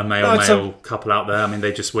are a male couple out there, I mean,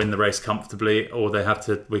 they just win the race comfortably, or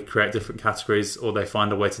we create different categories, or they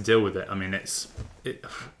find a way to deal with it. I mean, it is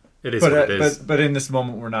what it is. But in this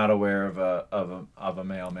moment, we're not aware of a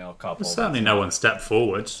male couple. Well, certainly, no one stepped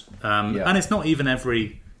forward, and it's not even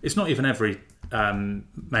every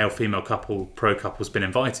male female couple pro couple's been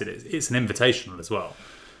invited. It's an invitational as well.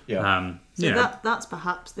 Yeah. That's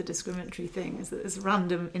perhaps the discriminatory thing, is that there's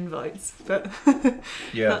random invites, but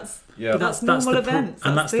that's normal events.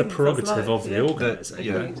 And that's the prerogative of the organiser.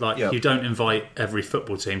 You don't invite every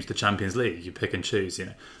football team to the Champions League. You pick and choose,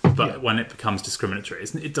 But when it becomes discriminatory,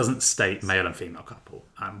 it doesn't state male and female couple.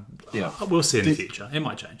 We'll see in the future. It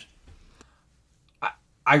might change.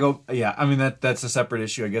 I mean, that's a separate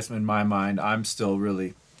issue. I guess in my mind, I'm still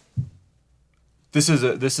really. This is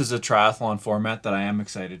a triathlon format that I am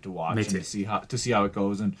excited to watch and to see how it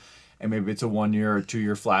goes, and maybe it's a 1 year or 2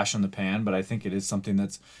 year flash on the pan, but I think it is something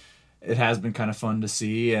it has been kind of fun to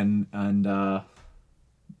see, and I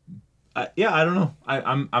don't know,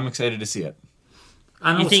 I'm excited to see it.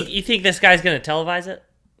 And you think this guy's going to televise it?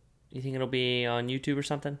 You think it'll be on YouTube or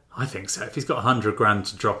something? I think so. If he's got $100,000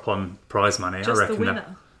 to drop on prize money, I reckon. The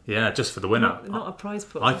winner. Just for the winner. Not a prize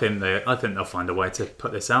pool. I think they'll find a way to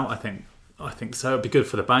put this out. I think so. It'd be good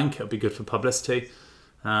for the bank. It'd be good for publicity.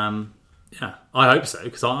 I hope so,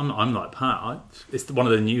 because I'm like Pat. It's one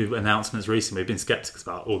of the new announcements recently. We've been sceptical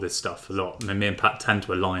about all this stuff a lot. I mean, me and Pat tend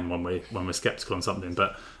to align when we're sceptical on something,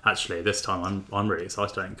 but actually this time I'm really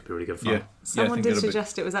excited. I think it could be really good fun. Yeah. Someone did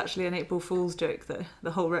suggest it was actually an April Fool's joke, though,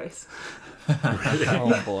 the whole race. Really?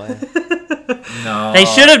 Oh boy. No, they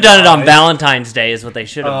should have done it on Valentine's Day, is what they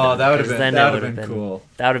should have done. Oh, that would have been cool.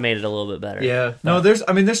 That would have made it a little bit better. Yeah. No,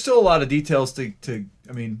 there's still a lot of details to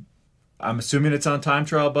I mean, I'm assuming it's on time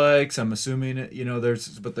trial bikes. I'm assuming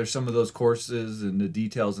there's some of those courses and the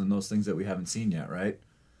details and those things that we haven't seen yet, right?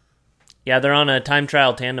 Yeah, they're on a time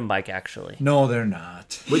trial tandem bike, actually. No, they're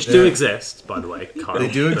not. Which do exist, by the way, Kyle.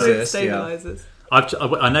 They do exist. Stabilizers.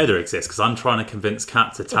 I know they exist because I'm trying to convince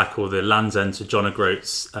Kat to tackle the Land's End to John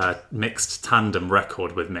O'Groats mixed tandem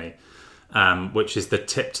record with me, which is the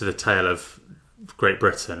tip to the tail of Great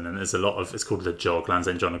Britain, and there's a lot of. It's called the jog, Land's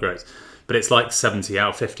End John O'Groats, but it's like 70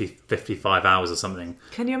 hours, 55 hours or something.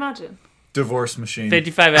 Can you imagine? Divorce machine.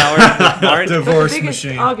 55 hours. Mark. Divorce the biggest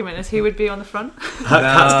machine. argument is who would be on the front.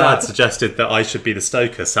 Kat's dad suggested that I should be the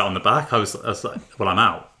stoker, sat on the back. I was like, well, I'm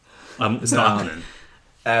out. It's not happening.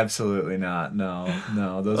 Absolutely not.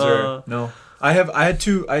 No. Those are no. I had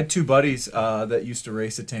two buddies that used to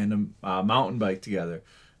race a tandem mountain bike together,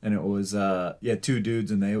 and it was 2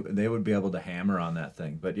 dudes, and they would be able to hammer on that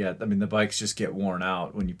thing. But yeah, I mean, the bikes just get worn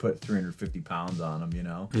out when you put 350 pounds on them, you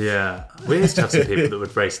know. Yeah, we used to have some people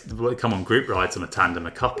that would come on group rides on a tandem,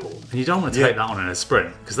 a couple, and you don't want to take that on in a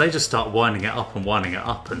sprint because they just start winding it up,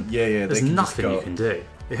 and there's nothing you can do.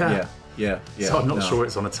 Yeah. So I'm not sure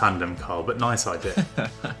it's on a tandem, Carl, but nice idea.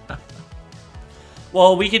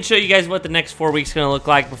 Well, we can show you guys what the next 4 weeks going to look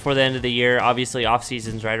like before the end of the year. Obviously,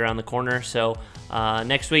 off-season's right around the corner, so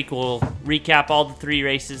next week we'll recap all the 3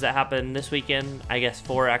 races that happened this weekend. I guess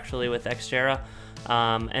 4 actually with Xterra.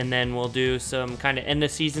 And then we'll do some kind of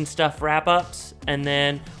end-of-season stuff, wrap-ups, and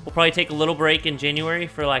then we'll probably take a little break in January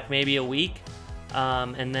for like maybe a week,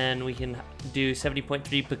 and then we can do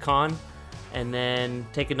 70.3 Pecan, and then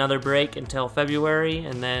take another break until February,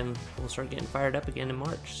 and then we'll start getting fired up again in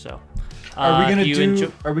March. So. Are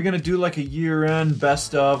we gonna do like a year-end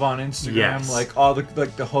best of on Instagram? Yes. Like all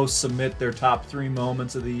the hosts submit their top 3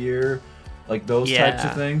 moments of the year, like those types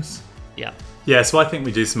of things. Yeah. Yeah, so I think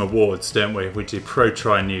we do some awards, don't we? We do Pro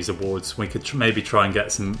Tri News Awards. We could maybe try and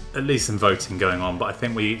get at least some voting going on, but I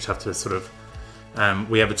think we each have to sort of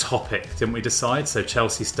we have a topic, didn't we decide? So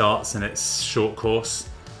Chelsea starts in its short course,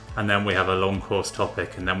 and then we have a long course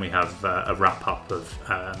topic, and then we have a wrap up of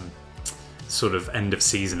sort of end of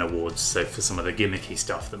season awards, so for some of the gimmicky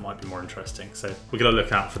stuff that might be more interesting. So we're going to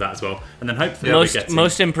look out for that as well, and then hopefully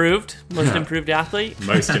most improved athlete,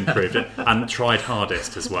 most improved, and tried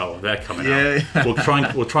hardest as well. They're coming out.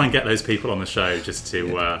 We'll try and get those people on the show just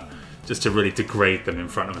to really degrade them in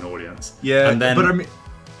front of an audience. Yeah, and then, but I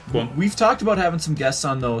mean, we've talked about having some guests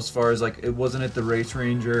on though, as far as like it wasn't at the Race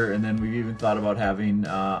Ranger, and then we've even thought about having.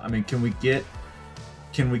 I mean, can we get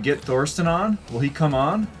Thorsten on? Will he come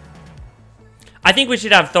on? I think we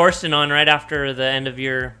should have Thorsten on right after the end of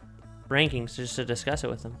year rankings just to discuss it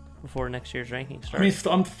with him before next year's rankings starts. I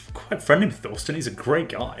mean, I'm quite friendly with Thorsten. He's a great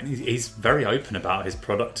guy, and he's very open about his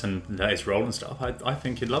product and his role and stuff. I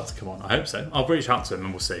think he'd love to come on. I hope so. I'll reach out to him and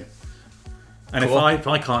we'll see. And cool. if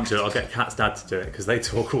I can't do it, I'll get Kat's dad to do it because they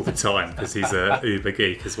talk all the time because he's a uber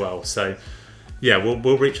geek as well. So yeah,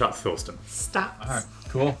 we'll reach out to Thorsten. Stats. All right,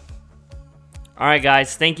 cool. All right,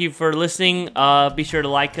 guys. Thank you for listening. Be sure to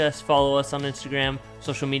like us, follow us on Instagram,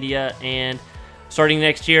 social media, and starting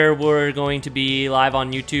next year, we're going to be live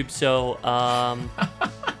on YouTube. So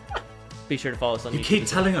be sure to follow us on YouTube. You keep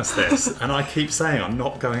telling us this, and I keep saying I'm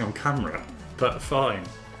not going on camera, but fine.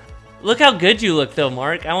 Look how good you look, though,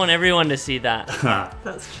 Mark. I want everyone to see that.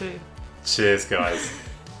 That's true. Cheers, guys.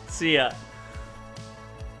 See ya.